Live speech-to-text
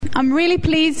I'm really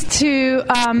pleased to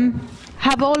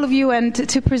have all of you and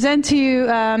to present to you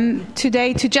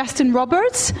today to Justin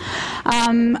Roberts.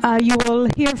 You will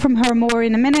hear from her more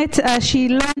in a minute. She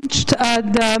launched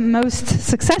the most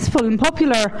successful and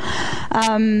popular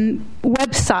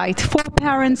website for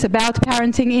parents about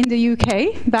parenting in the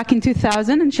UK back in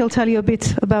 2000, and she'll tell you a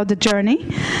bit about the journey.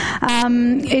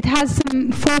 It has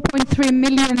some 4.3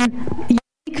 million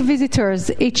unique visitors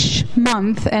each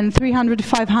month and 300 to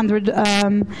 500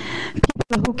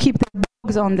 people who keep their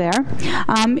blogs on there.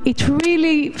 It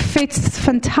really fits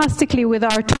fantastically with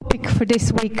our topic for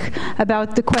this week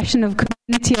about the question of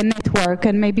community and network,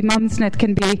 and maybe Mumsnet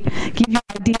can give you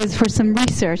ideas for some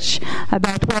research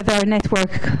about whether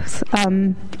networks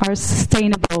are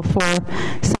sustainable for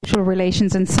social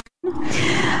relations and so on.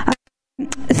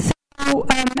 I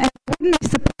wouldn't be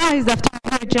surprised after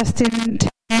I heard Justin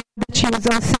tell me that she was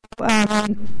also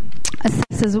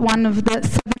assessed as one of the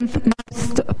 7th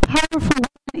most powerful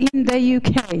women in the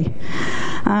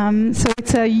UK. So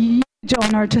it's a huge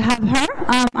honor to have her.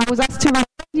 I was asked to remind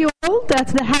you all that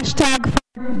the hashtag for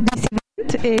this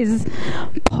event is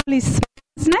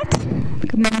PolisMumsnet.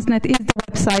 Mumsnet is the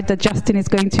website that Justin is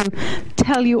going to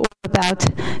tell you all about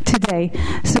today.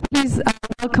 So please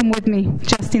welcome with me,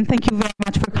 Justin. Thank you very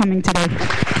much for coming today.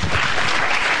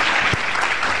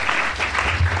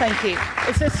 Thank you.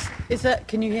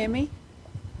 Can you hear me?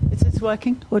 Is this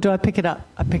working? Or do I pick it up?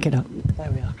 I pick it up.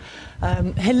 There we are.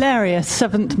 Hilarious,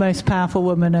 7th most powerful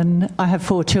woman, and I have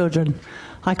 4 children.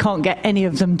 I can't get any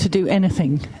of them to do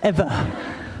anything, ever.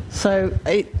 So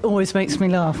it always makes me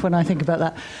laugh when I think about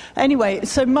that. Anyway,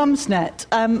 so Mumsnet.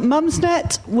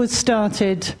 Mumsnet was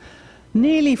started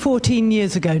nearly 14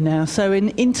 years ago now. So in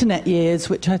internet years,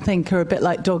 which I think are a bit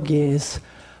like dog years,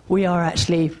 we are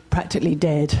actually practically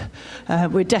dead.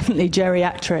 We're definitely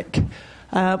geriatric.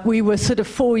 We were sort of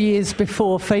 4 years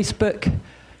before Facebook,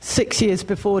 6 years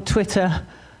before Twitter,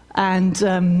 and,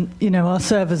 our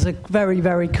servers are very,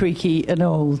 very creaky and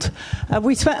old.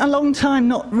 We spent a long time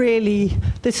not really...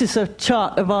 This is a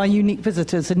chart of our unique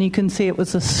visitors, and you can see it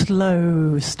was a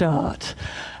slow start.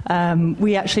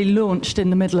 We actually launched in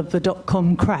the middle of the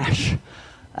dot-com crash.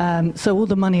 So all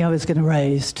the money I was going to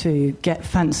raise to get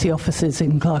fancy offices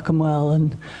in Clerkenwell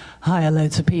and hire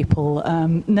loads of people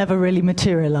never really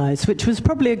materialised, which was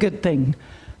probably a good thing,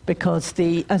 because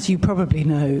as you probably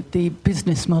know, the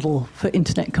business model for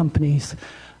internet companies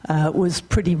was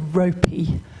pretty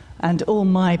ropey, and all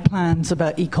my plans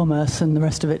about e-commerce and the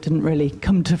rest of it didn't really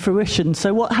come to fruition.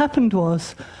 So what happened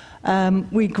was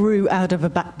we grew out of a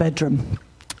back bedroom.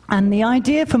 And the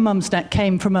idea for Mumsnet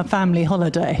came from a family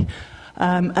holiday.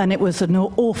 And it was an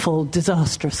awful,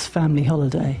 disastrous family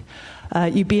holiday.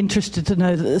 You'd be interested to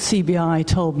know that the CBI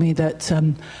told me that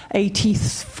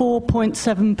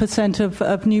 84.7%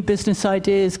 of new business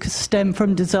ideas stem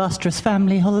from disastrous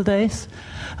family holidays.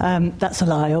 That's a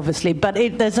lie, obviously, but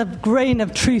there's a grain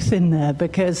of truth in there,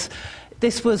 because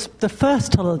this was the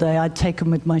first holiday I'd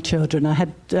taken with my children. I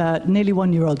had nearly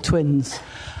 1-year-old twins.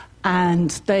 And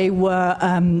they were,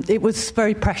 it was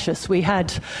very precious. We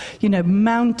had,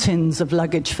 mountains of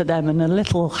luggage for them and a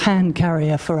little hand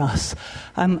carrier for us.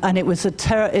 And it was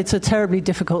it's a terribly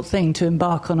difficult thing to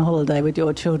embark on a holiday with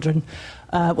your children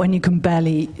when you can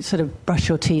barely sort of brush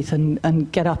your teeth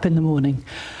and get up in the morning.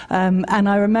 And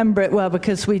I remember it well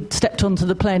because we stepped onto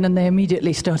the plane and they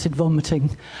immediately started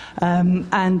vomiting.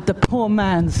 And the poor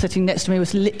man sitting next to me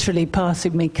was literally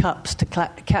passing me cups to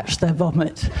catch their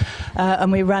vomit.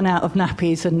 And we ran out of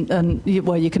nappies and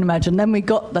you can imagine. Then we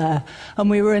got there and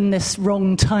we were in this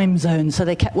wrong time zone, so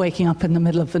they kept waking up in the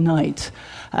middle of the night.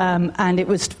 And it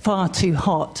was far too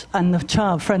hot, and the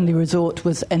child-friendly resort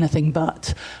was anything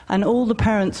but. And all the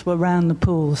parents were round the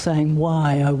pool saying,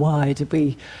 why, oh why did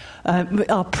we...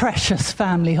 our precious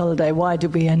family holiday, why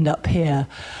did we end up here?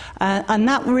 And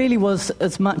that really was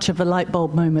as much of a light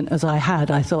bulb moment as I had.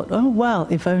 I thought, oh, well,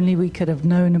 if only we could have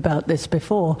known about this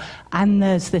before. And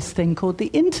there's this thing called the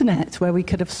internet where we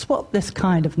could have swapped this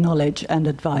kind of knowledge and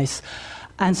advice.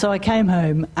 And so I came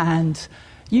home and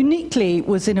uniquely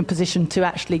was in a position to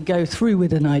actually go through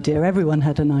with an idea. Everyone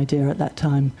had an idea at that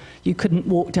time. You couldn't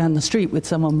walk down the street with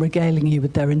someone regaling you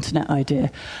with their internet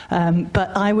idea.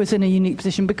 But I was in a unique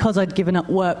position because I'd given up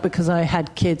work, because I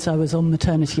had kids, I was on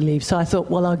maternity leave. So I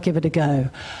thought, well, I'll give it a go.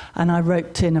 And I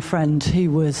roped in a friend who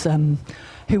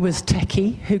who was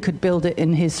techie, who could build it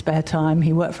in his spare time.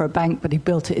 He worked for a bank, but he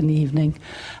built it in the evening.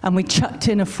 And we chucked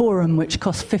in a forum which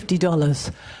cost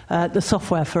 $50. The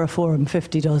software for a forum,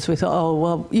 $50. We thought, oh,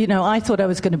 well, I thought I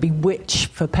was going to be Which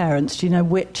for parents. Do you know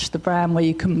Which, the brand where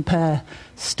you compare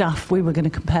stuff? We were going to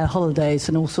compare holidays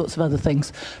and all sorts of other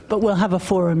things. But we'll have a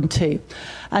forum too.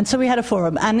 And so we had a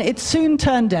forum. And it soon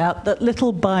turned out that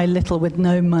little by little, with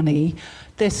no money,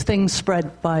 this thing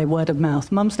spread by word of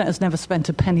mouth. Mumsnet has never spent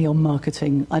a penny on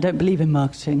marketing. I don't believe in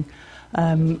marketing.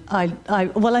 I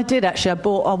did actually. I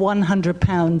bought a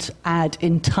 £100 ad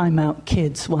in Time Out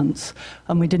Kids once,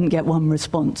 and we didn't get one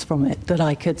response from it that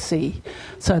I could see.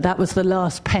 So that was the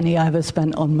last penny I ever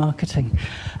spent on marketing.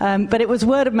 But it was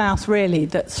word of mouth, really,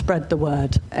 that spread the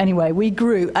word. Anyway, we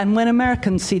grew. And when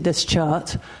Americans see this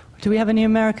chart, do we have any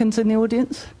Americans in the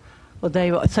audience?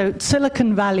 Well, so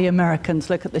Silicon Valley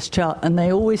Americans look at this chart, and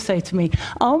they always say to me,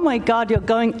 oh, my God, you're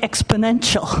going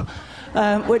exponential.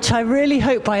 Which I really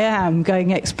hope I am going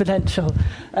exponential.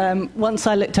 Once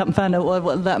I looked up and found out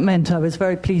what that meant, I was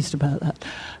very pleased about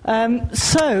that.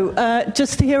 So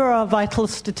just here are our vital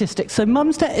statistics. So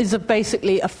Mumsnet is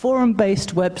basically a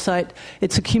forum-based website.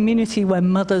 It's a community where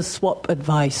mothers swap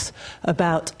advice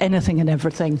about anything and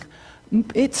everything.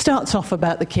 It starts off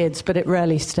about the kids, but it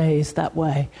rarely stays that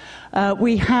way.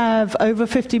 We have over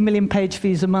 50 million page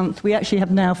views a month. We actually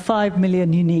have now 5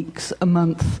 million uniques a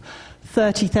month.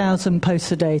 30,000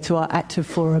 posts a day to our active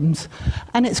forums.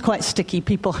 And it's quite sticky.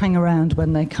 People hang around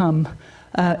when they come.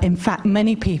 In fact,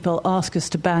 many people ask us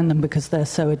to ban them because they're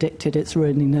so addicted it's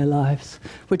ruining their lives,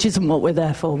 which isn't what we're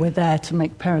there for. We're there to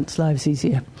make parents' lives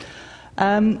easier.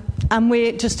 And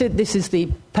we just did, this is the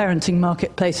parenting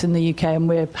marketplace in the UK, and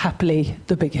we're happily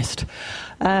the biggest.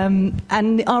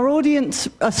 And our audience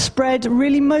are spread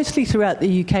really mostly throughout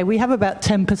the UK. We have about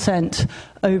 10%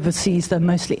 overseas. They're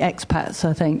mostly expats,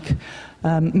 I think.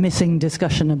 Missing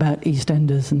discussion about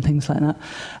EastEnders and things like that.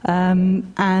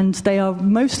 And they are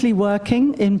mostly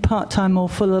working in part-time or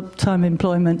full-time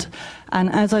employment. And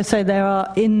as I say, they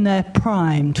are in their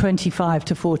prime, 25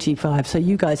 to 45. So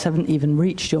you guys haven't even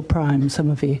reached your prime, some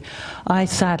of you. I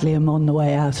sadly am on the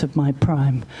way out of my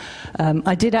prime.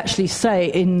 I did actually say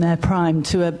in their prime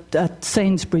to a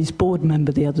Sainsbury's board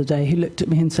member the other day who looked at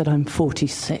me and said, I'm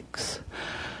 46.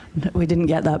 We didn't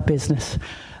get that business.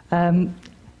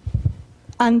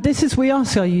 And this is, we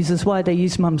ask our users why they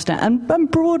use Mumsnet. And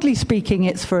broadly speaking,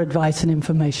 it's for advice and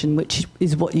information, which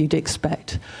is what you'd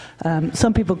expect.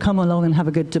 Some people come along and have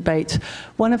a good debate.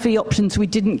 One of the options we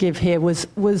didn't give here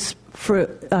was for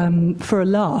a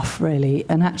laugh, really.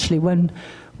 And actually, when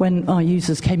our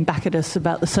users came back at us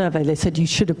about the survey, they said you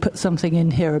should have put something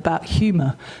in here about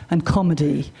humour and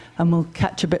comedy. And we'll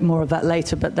catch a bit more of that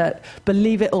later. But that,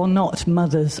 believe it or not,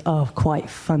 mothers are quite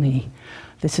funny.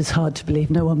 This is hard to believe.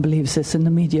 No one believes this in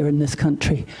the media in this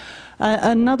country.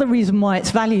 Another reason why it's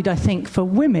valued, I think, for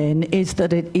women is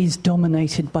that it is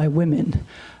dominated by women.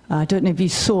 I don't know if you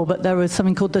saw, but there was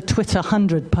something called the Twitter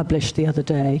 100 published the other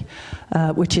day,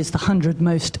 which is the 100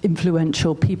 most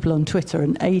influential people on Twitter,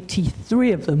 and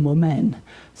 83 of them were men,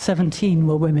 17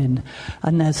 were women.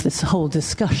 And there's this whole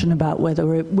discussion about whether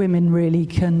women really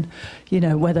can,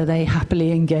 whether they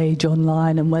happily engage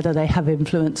online and whether they have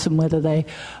influence and whether they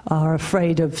are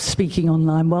afraid of speaking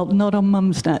online. Well, not on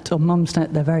Mumsnet. On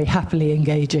Mumsnet, they're very happily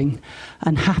engaging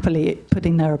and happily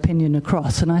putting their opinion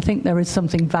across. And I think there is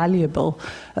something valuable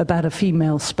about a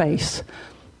female space.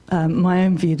 My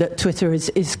own view that Twitter is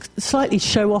slightly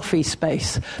show-offy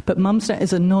space, but Mumsnet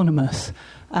is anonymous.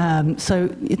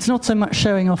 So it's not so much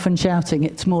showing off and shouting,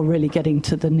 it's more really getting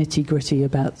to the nitty-gritty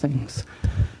about things.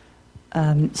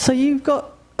 So you've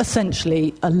got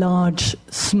essentially a large,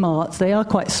 smart, they are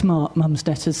quite smart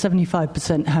Mumsnetters,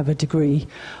 75% have a degree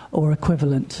or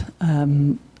equivalent.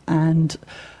 And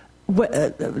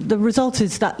the result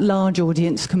is that large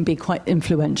audience can be quite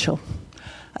influential.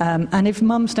 And if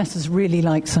Mumsnetters really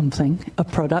like something, a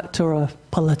product or a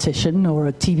politician or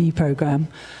a TV programme,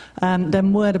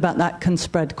 then word about that can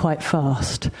spread quite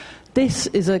fast. This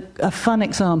is a fun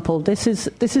example. This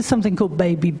is something called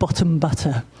baby bottom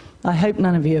butter. I hope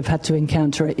none of you have had to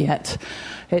encounter it yet.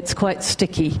 It's quite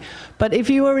sticky. But if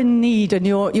you are in need and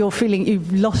you're feeling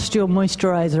you've lost your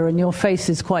moisturiser and your face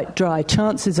is quite dry,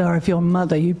 chances are if you're a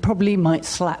mother, you probably might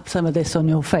slap some of this on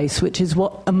your face, which is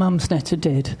what a Mumsnetter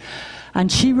did. And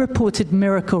she reported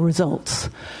miracle results.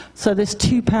 So this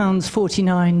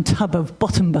 £2.49 tub of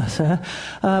bottom butter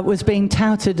was being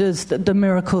touted as the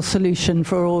miracle solution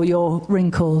for all your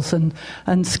wrinkles and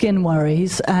skin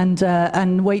worries. And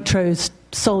Waitrose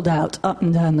sold out up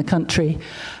and down the country.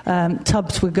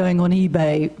 Tubs were going on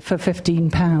eBay for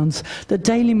 £15. The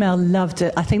Daily Mail loved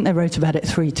it. I think they wrote about it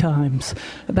 3 times,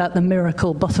 about the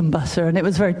miracle bottom butter, and it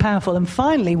was very powerful. And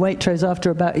finally, Waitrose, after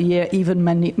about a year, even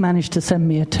managed to send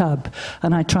me a tub,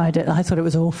 and I tried it. I thought it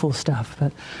was awful stuff,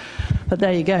 but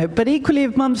there you go. But equally,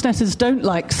 if Mumsnetters don't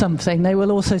like something, they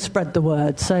will also spread the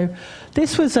word. So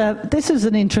this is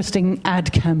an interesting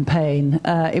ad campaign.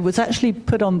 It was actually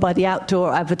put on by the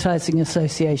Outdoor Advertising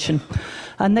Association,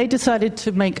 and they decided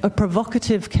to make a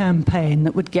provocative campaign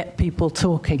that would get people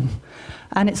talking.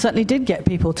 And it certainly did get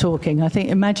people talking. I think,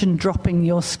 imagine dropping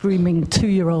your screaming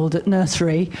 2-year-old at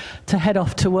nursery to head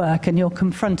off to work, and you're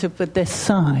confronted with this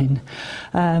sign,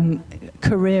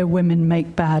 career women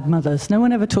make bad mothers. No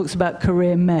one ever talks about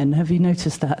career men. Have you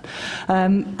noticed that?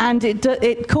 And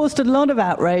it caused a lot of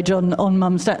outrage on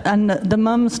Mumsnet, and the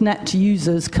Mumsnet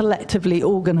users collectively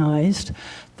organised.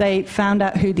 They found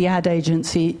out who the ad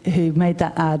agency who made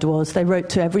that ad was. They wrote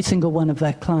to every single one of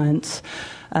their clients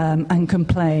and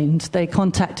complained. They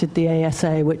contacted the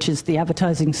ASA, which is the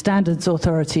Advertising Standards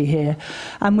Authority here.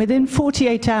 And within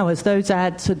 48 hours, those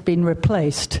ads had been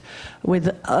replaced with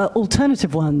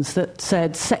alternative ones that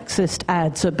said sexist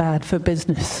ads are bad for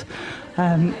business.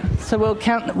 So we'll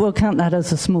count that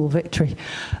as a small victory.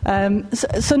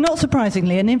 So not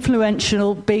surprisingly, an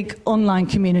influential, big online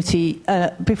community.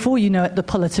 Before you know it, the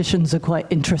politicians are quite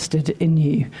interested in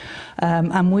you.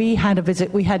 And we had a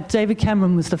visit. We had David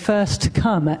Cameron was the first to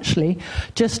come, actually,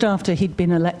 just after he'd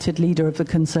been elected leader of the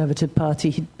Conservative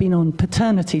Party. He'd been on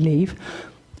paternity leave.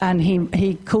 And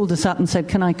he called us up and said,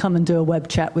 "Can I come and do a web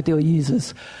chat with your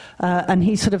users?" And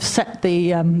he sort of set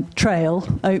the trail,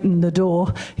 opened the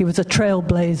door. He was a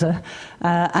trailblazer.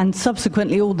 And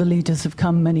subsequently, all the leaders have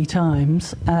come many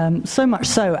times. So much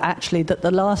so, actually, that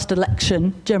the last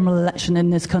election, general election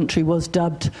in this country, was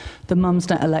dubbed the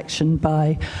Mumsnet election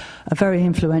by a very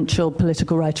influential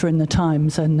political writer in the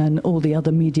Times, and then all the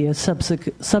other media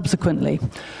subsequently.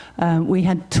 We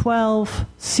had 12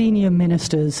 senior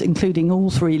ministers, including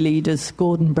all 3 leaders,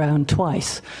 Gordon Brown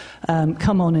twice,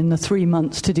 come on in the 3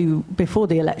 months before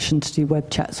the election to do web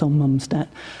chats on Mumsnet.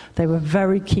 They were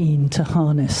very keen to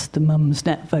harness the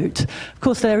Mumsnet vote. Of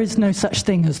course, there is no such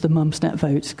thing as the Mumsnet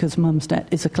vote, because Mumsnet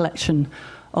is a collection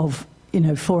of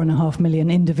 4.5 million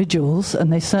individuals,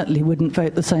 and they certainly wouldn't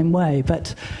vote the same way.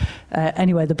 But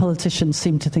anyway, the politicians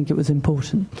seemed to think it was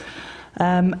important.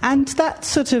 And that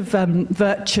sort of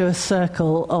virtuous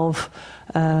circle of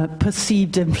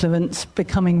perceived influence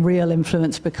becoming real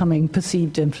influence, becoming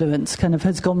perceived influence, kind of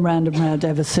has gone round and round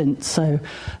ever since. So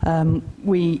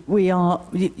you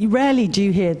rarely do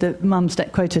you hear the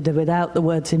Mumsnet quoted without the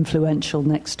words influential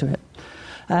next to it.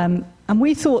 And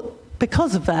we thought,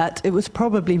 because of that, it was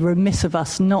probably remiss of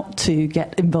us not to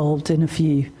get involved in a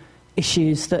few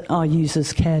issues that our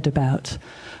users cared about.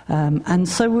 And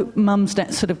so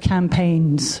Mumsnet sort of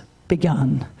campaigns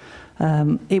begun.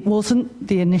 It wasn't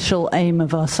the initial aim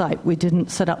of our site. We didn't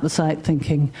set up the site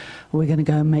thinking, we're going to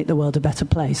go and make the world a better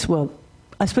place. Well,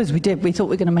 I suppose we did. We thought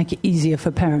we were going to make it easier for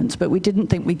parents, but we didn't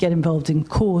think we'd get involved in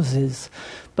causes.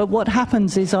 But what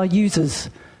happens is our users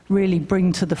really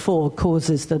bring to the fore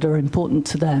causes that are important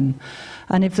to them.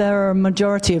 And if there are a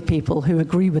majority of people who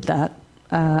agree with that,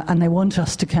 and they want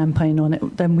us to campaign on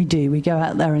it, then we do. We go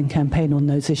out there and campaign on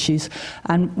those issues.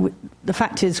 And the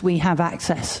fact is we have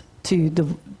access to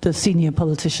the senior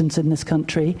politicians in this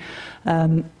country.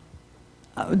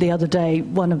 The other day,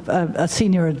 a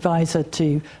senior advisor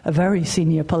to a very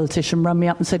senior politician rang me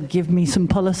up and said, "Give me some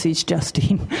policies,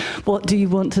 Justine. What do you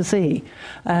want to see?"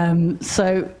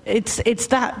 So it's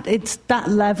that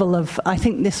level of, I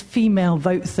think this female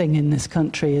vote thing in this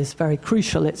country is very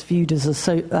crucial. It's viewed as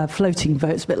a floating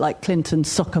vote. It's a bit like Clinton's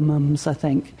soccer mums, I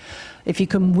think. If you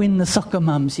can win the soccer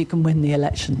mums, you can win the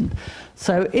election.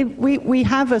 So we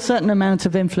have a certain amount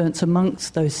of influence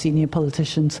amongst those senior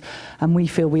politicians, and we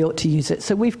feel we ought to use it.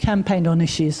 So we've campaigned on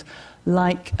issues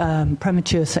like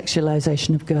premature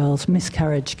sexualisation of girls,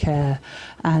 miscarriage care,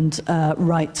 and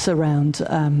rights around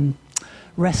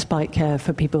respite care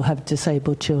for people who have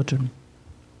disabled children.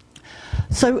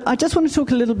 So I just want to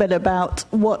talk a little bit about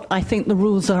what I think the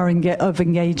rules of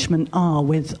engagement are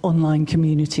with online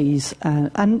communities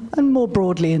and more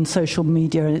broadly in social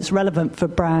media. And it's relevant for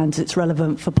brands, it's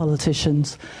relevant for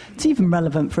politicians, it's even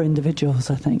relevant for individuals,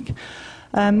 I think.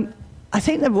 I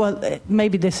think that,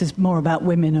 maybe this is more about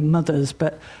women and mothers,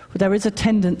 but there is a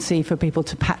tendency for people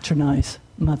to patronise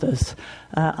mothers.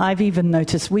 I've even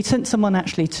noticed, we sent someone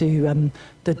actually to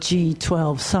the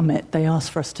G12 summit. They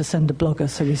asked for us to send a blogger,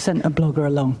 so we sent a blogger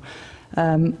along.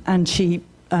 And she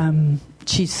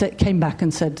she came back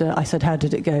and said, I said, how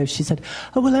did it go? She said,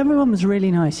 oh, well, everyone was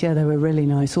really nice. Yeah, they were really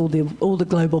nice. All the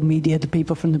global media, the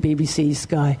people from the BBC,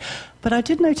 Sky. But I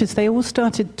did notice they all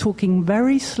started talking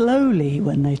very slowly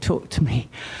when they talked to me.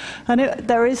 And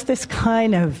there is this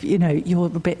kind of, you're a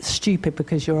bit stupid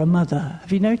because you're a mother.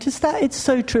 Have you noticed that? It's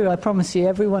so true, I promise you.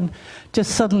 Everyone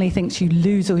just suddenly thinks you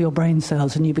lose all your brain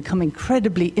cells and you become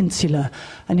incredibly insular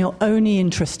and you're only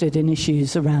interested in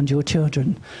issues around your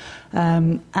children.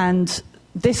 And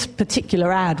this particular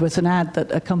ad was an ad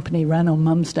that a company ran on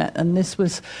Mumsnet, and it's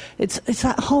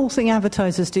that whole thing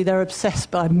advertisers do. They're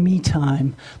obsessed by me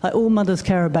time. Like, all mothers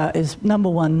care about is, number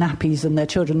one, nappies and their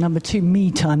children, number two,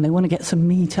 me time. They want to get some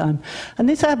me time. And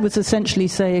this ad was essentially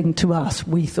saying to us,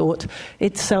 we thought,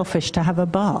 it's selfish to have a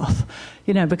bath.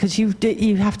 Because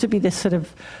you have to be this sort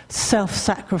of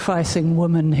self-sacrificing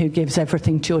woman who gives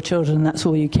everything to your children, and that's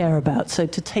all you care about. So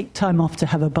to take time off to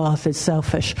have a bath is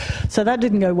selfish. So that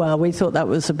didn't go well. We thought that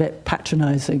was a bit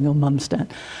patronising on Mumsnet.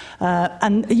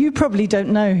 And you probably don't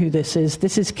know who this is.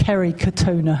 This is Kerry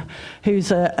Katona,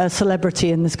 who's a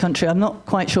celebrity in this country. I'm not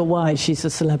quite sure why she's a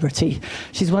celebrity.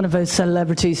 She's one of those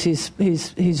celebrities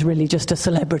who's really just a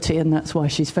celebrity, and that's why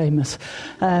she's famous.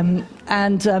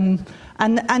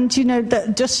 And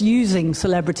that just using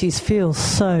celebrities feels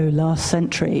so last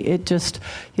century. It just,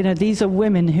 these are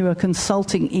women who are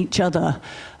consulting each other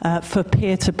for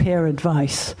peer-to-peer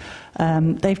advice.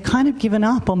 They've kind of given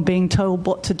up on being told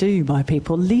what to do by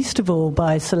people, least of all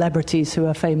by celebrities who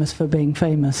are famous for being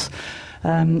famous.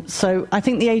 So I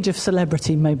think the age of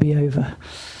celebrity may be over.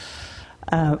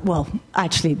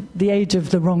 Actually, the age of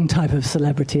the wrong type of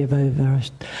celebrity of over.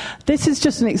 This is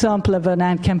just an example of an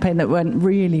ad campaign that went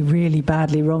really, really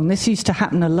badly wrong. This used to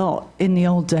happen a lot in the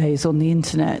old days on the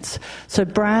internet. So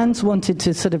brands wanted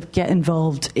to sort of get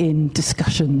involved in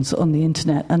discussions on the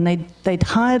internet, and they'd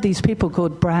hire these people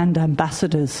called brand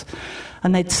ambassadors,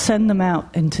 and they'd send them out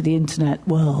into the internet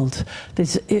world.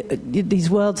 These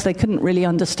worlds they couldn't really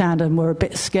understand and were a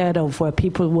bit scared of, where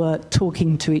people were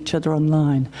talking to each other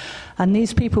online. And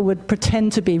these people would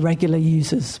pretend to be regular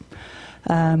users.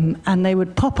 And they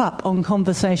would pop up on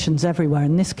conversations everywhere.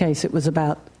 In this case, it was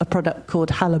about a product called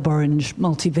Haloborange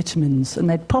multivitamins. And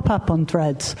they'd pop up on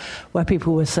threads where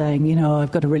people were saying,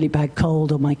 I've got a really bad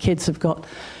cold, or my kids have got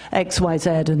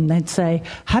XYZ. And they'd say,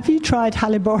 have you tried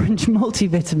Haloborange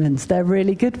multivitamins? They're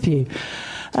really good for you.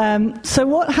 So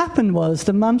what happened was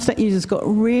the Mumsnet users got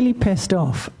really pissed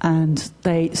off, and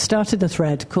they started a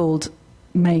thread called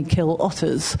May Kill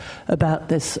Otters about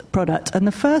this product. And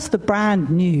the first the brand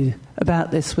knew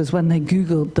about this was when they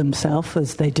Googled themselves,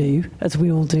 as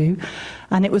we all do.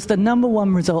 And it was the number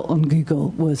one result on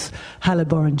Google was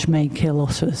Haloborange May Kill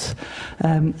Otters.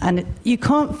 You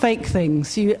can't fake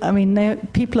things.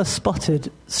 People are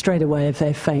spotted straight away if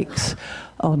they're fakes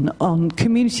on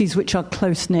communities which are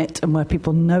close-knit and where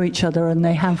people know each other, and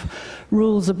they have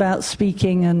rules about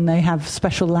speaking, and they have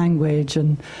special language,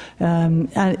 and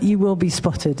you will be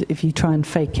spotted if you try and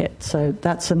fake it. So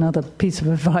that's another piece of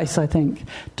advice, I think.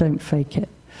 Don't fake it.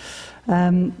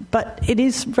 But it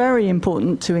is very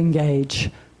important to engage.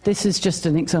 This is just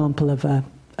an example of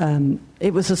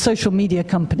it was a social media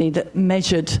company that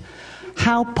measured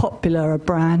how popular a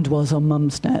brand was on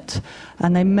Mumsnet,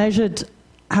 and they measured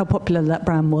how popular that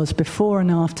brand was before and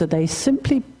after. They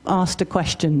simply asked a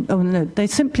question. They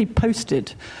simply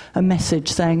posted a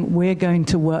message saying, we're going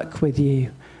to work with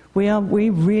you. We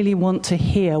really want to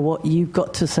hear what you've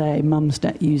got to say,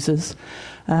 Mumsnet users.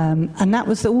 And that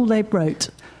was all they wrote.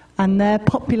 And their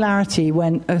popularity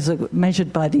went, as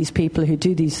measured by these people who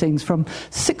do these things, from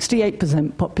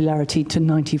 68% popularity to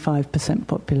 95%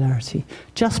 popularity,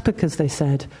 just because they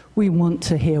said, we want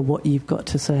to hear what you've got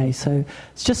to say. So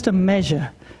it's just a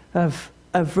measure of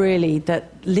really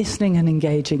that listening and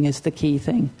engaging is the key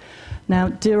thing. Now,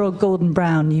 dear old Gordon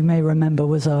Brown, you may remember,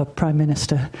 was our Prime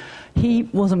Minister. He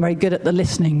wasn't very good at the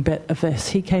listening bit of this.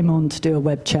 He came on to do a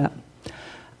web chat.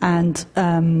 And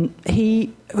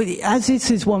he, as is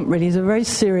his wont really, is a very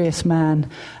serious man,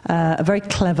 a very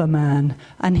clever man.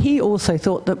 And he also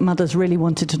thought that mothers really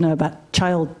wanted to know about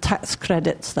child tax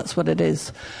credits. That's what it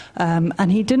is.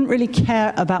 And he didn't really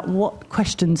care about what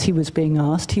questions he was being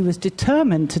asked. He was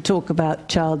determined to talk about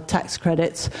child tax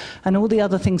credits and all the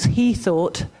other things he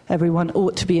thought everyone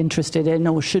ought to be interested in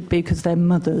or should be because they're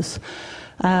mothers.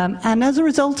 And as a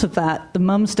result of that, the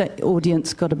Mumsnet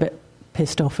audience got a bit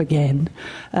pissed off again.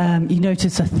 You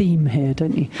notice a theme here,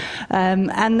 don't you?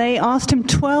 And they asked him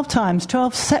 12 times,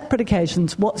 12 separate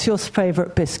occasions, what's your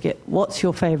favourite biscuit? What's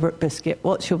your favourite biscuit?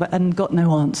 And got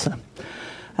no answer.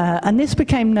 And this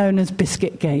became known as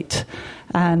Biscuitgate.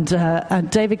 And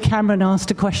David Cameron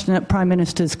asked a question at Prime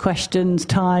Minister's Questions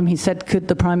time. He said, could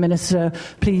the Prime Minister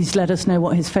please let us know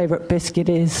what his favourite biscuit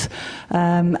is?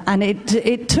 And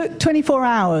it took 24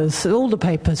 hours. All the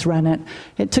papers ran it.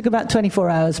 It took about 24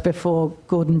 hours before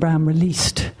Gordon Brown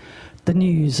released the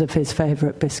news of his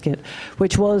favourite biscuit,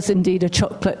 which was indeed a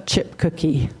chocolate chip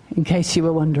cookie, in case you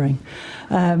were wondering.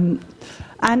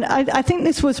 And I think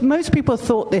most people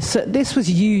thought this was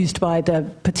used by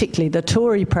particularly the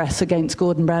Tory press against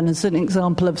Gordon Brown as an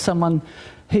example of someone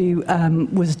who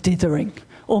was dithering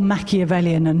or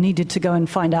Machiavellian and needed to go and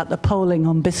find out the polling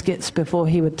on biscuits before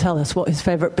he would tell us what his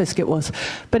favourite biscuit was.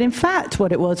 But in fact,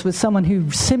 what it was someone who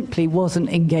simply wasn't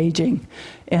engaging.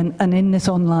 And in this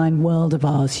online world of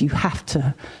ours, you have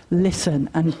to listen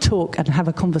and talk and have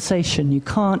a conversation. You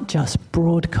can't just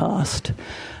broadcast.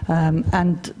 So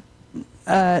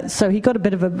he got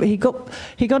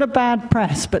he got a bad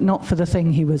press, but not for the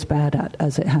thing he was bad at,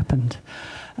 as it happened.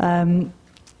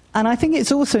 And I think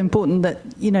it's also important that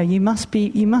you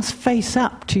must face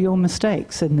up to your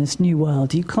mistakes in this new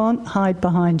world. You can't hide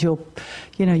behind your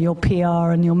PR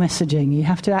and your messaging. You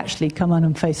have to actually come on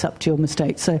and face up to your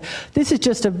mistakes. So this is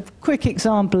just a quick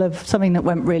example of something that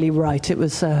went really right. It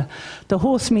was the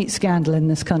horse meat scandal in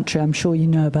this country. I'm sure you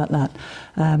know about that.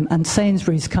 And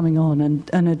Sainsbury's coming on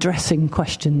and addressing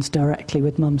questions directly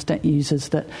with Mumsnet users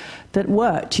that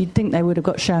worked. You'd think they would have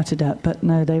got shouted at, but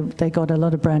no, they got a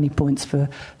lot of brownie points for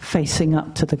facing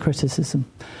up to the criticism.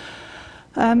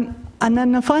 And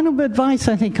then the final advice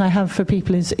I think I have for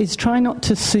people is try not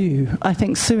to sue. I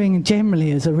think suing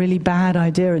generally is a really bad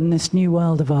idea in this new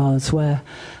world of ours where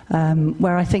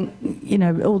I think,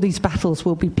 all these battles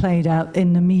will be played out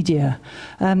in the media.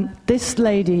 This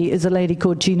lady is a lady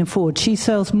called Gina Ford. She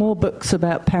sells more books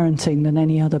about parenting than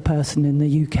any other person in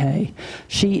the UK.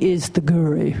 She is the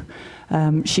guru.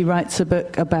 She writes a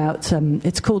book about,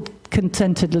 it's called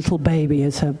Contented Little Baby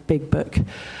is her big book.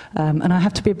 And I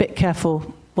have to be a bit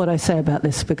careful what I say about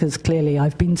this because clearly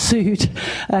I've been sued.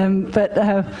 But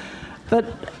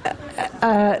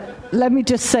let me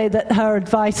just say that her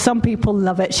advice, some people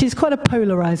love it. She's quite a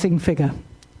polarizing figure.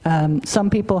 Some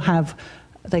people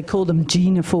they call them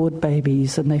Gina Ford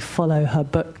babies, and they follow her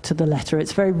book to the letter.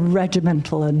 It's very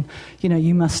regimental, and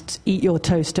you must eat your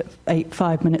toast at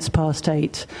 5 minutes past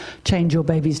 8, change your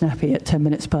baby's nappy at 10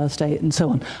 minutes past 8, and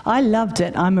so on. I loved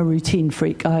it. I'm a routine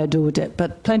freak. I adored it,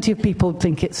 but plenty of people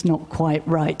think it's not quite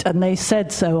right, and they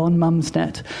said so on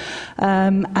Mumsnet.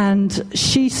 And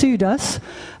she sued us,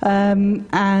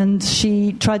 and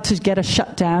she tried to get us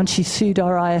shut down. She sued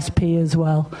our ISP as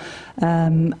well,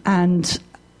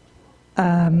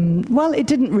 well, it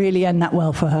didn't really end that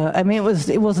well for her. I mean,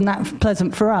 it wasn't that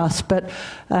pleasant for us, but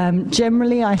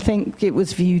generally I think it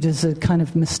was viewed as a kind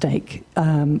of mistake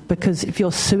because if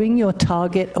you're suing your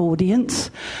target audience,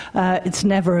 it's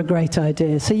never a great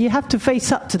idea. So you have to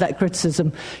face up to that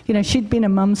criticism. She'd been a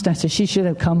Mumsnetter. She should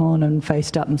have come on and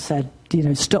faced up and said,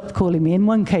 stop calling me. In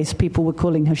one case, people were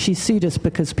calling her, she sued us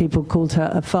because people called her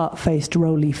a fart-faced,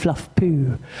 roly fluff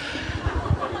poo.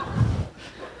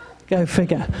 Go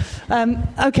figure.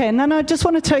 Okay, and then I just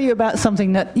want to tell you about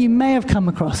something that you may have come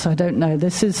across. I don't know.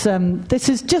 This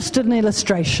is just an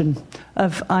illustration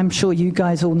of, I'm sure you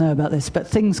guys all know about this, but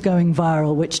things going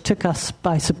viral, which took us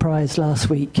by surprise last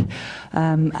week.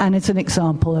 And it's an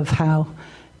example of how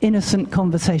innocent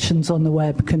conversations on the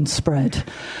web can spread.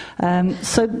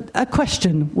 So a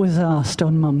question was asked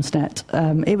on Mumsnet.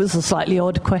 It was a slightly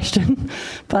odd question,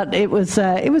 but it was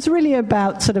really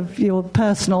about sort of your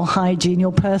personal hygiene,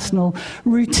 your personal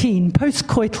routine,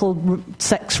 post-coital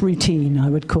sex routine,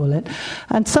 I would call it.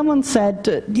 And someone said,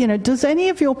 does any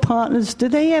of your partners, do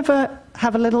they have a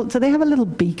little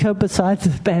beaker beside the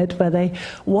bed where they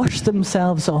wash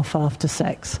themselves off after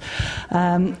sex?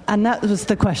 And that was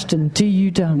the question, do you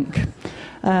dunk?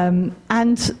 And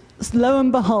lo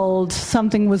and behold,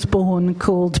 something was born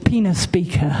called Penis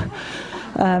Beaker.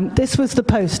 This was the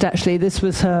post, actually. This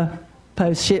was her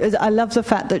post. I love the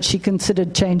fact that she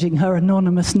considered changing her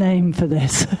anonymous name for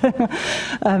this,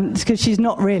 because she's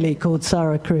not really called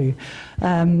Sarah Crew.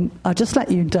 I'll just let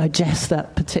you digest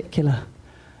that particular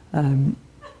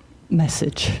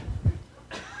message.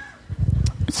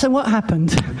 So what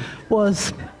happened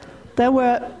was there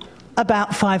were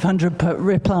about 500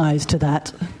 replies to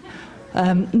that.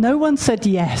 No one said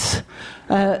yes.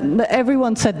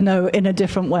 Everyone said no in a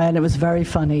different way, and it was very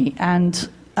funny. And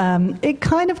it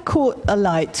kind of caught a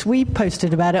light. We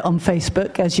posted about it on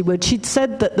Facebook, as you would. She'd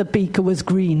said that the beaker was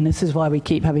green. This is why we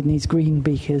keep having these green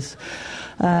beakers.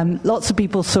 Lots of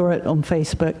people saw it on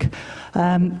Facebook.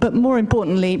 But more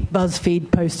importantly,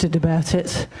 BuzzFeed posted about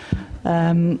it.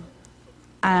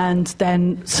 and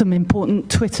then some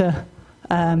important Twitter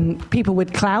people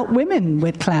with clout, women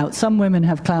with clout. Some women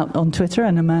have clout on Twitter,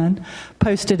 and a man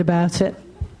posted about it.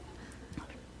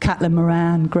 Caitlin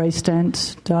Moran, Grace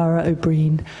Dent, Dara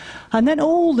O'Brien. And then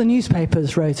all the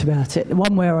newspapers wrote about it,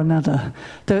 one way or another.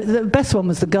 The best one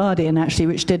was The Guardian, actually,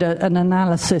 which did an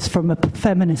analysis from a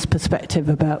feminist perspective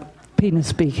about penis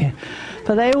speaker.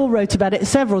 But they all wrote about it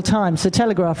several times. The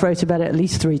Telegraph wrote about it at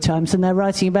least 3 times, and they're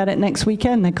writing about it next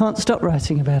weekend. They can't stop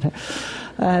writing about it.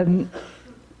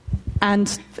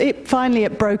 And finally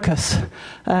it broke us.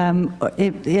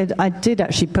 I did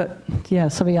actually put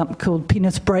something up called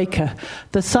Penis Breaker.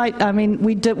 The site, I mean,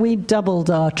 we doubled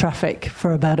our traffic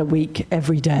for about a week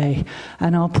every day,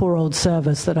 and our poor old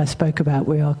servers that I spoke about,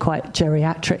 we are quite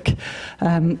geriatric,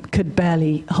 could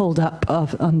barely hold up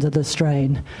under the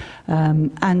strain.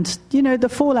 And, you know, the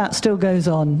fallout still goes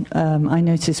on. I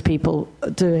notice people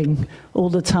doing all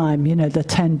the time, you know, the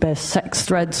 10 best sex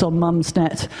threads on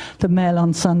Mumsnet. The Mail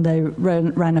on Sunday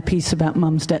ran a piece about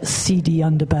Mumsnet's seedy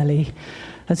underbelly,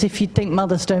 as if you'd think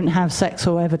mothers don't have sex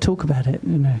or ever talk about it,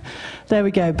 you know. There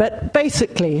we go. But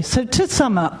basically, so to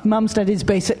sum up, Mumsnet is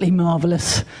basically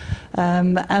marvellous,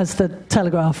 as the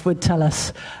Telegraph would tell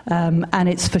us, and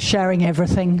it's for sharing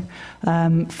everything,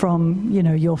 from, you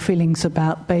know, your feelings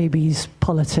about babies,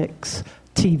 politics,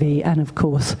 TV, and of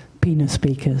course, penis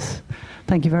speakers.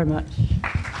 Thank you very much.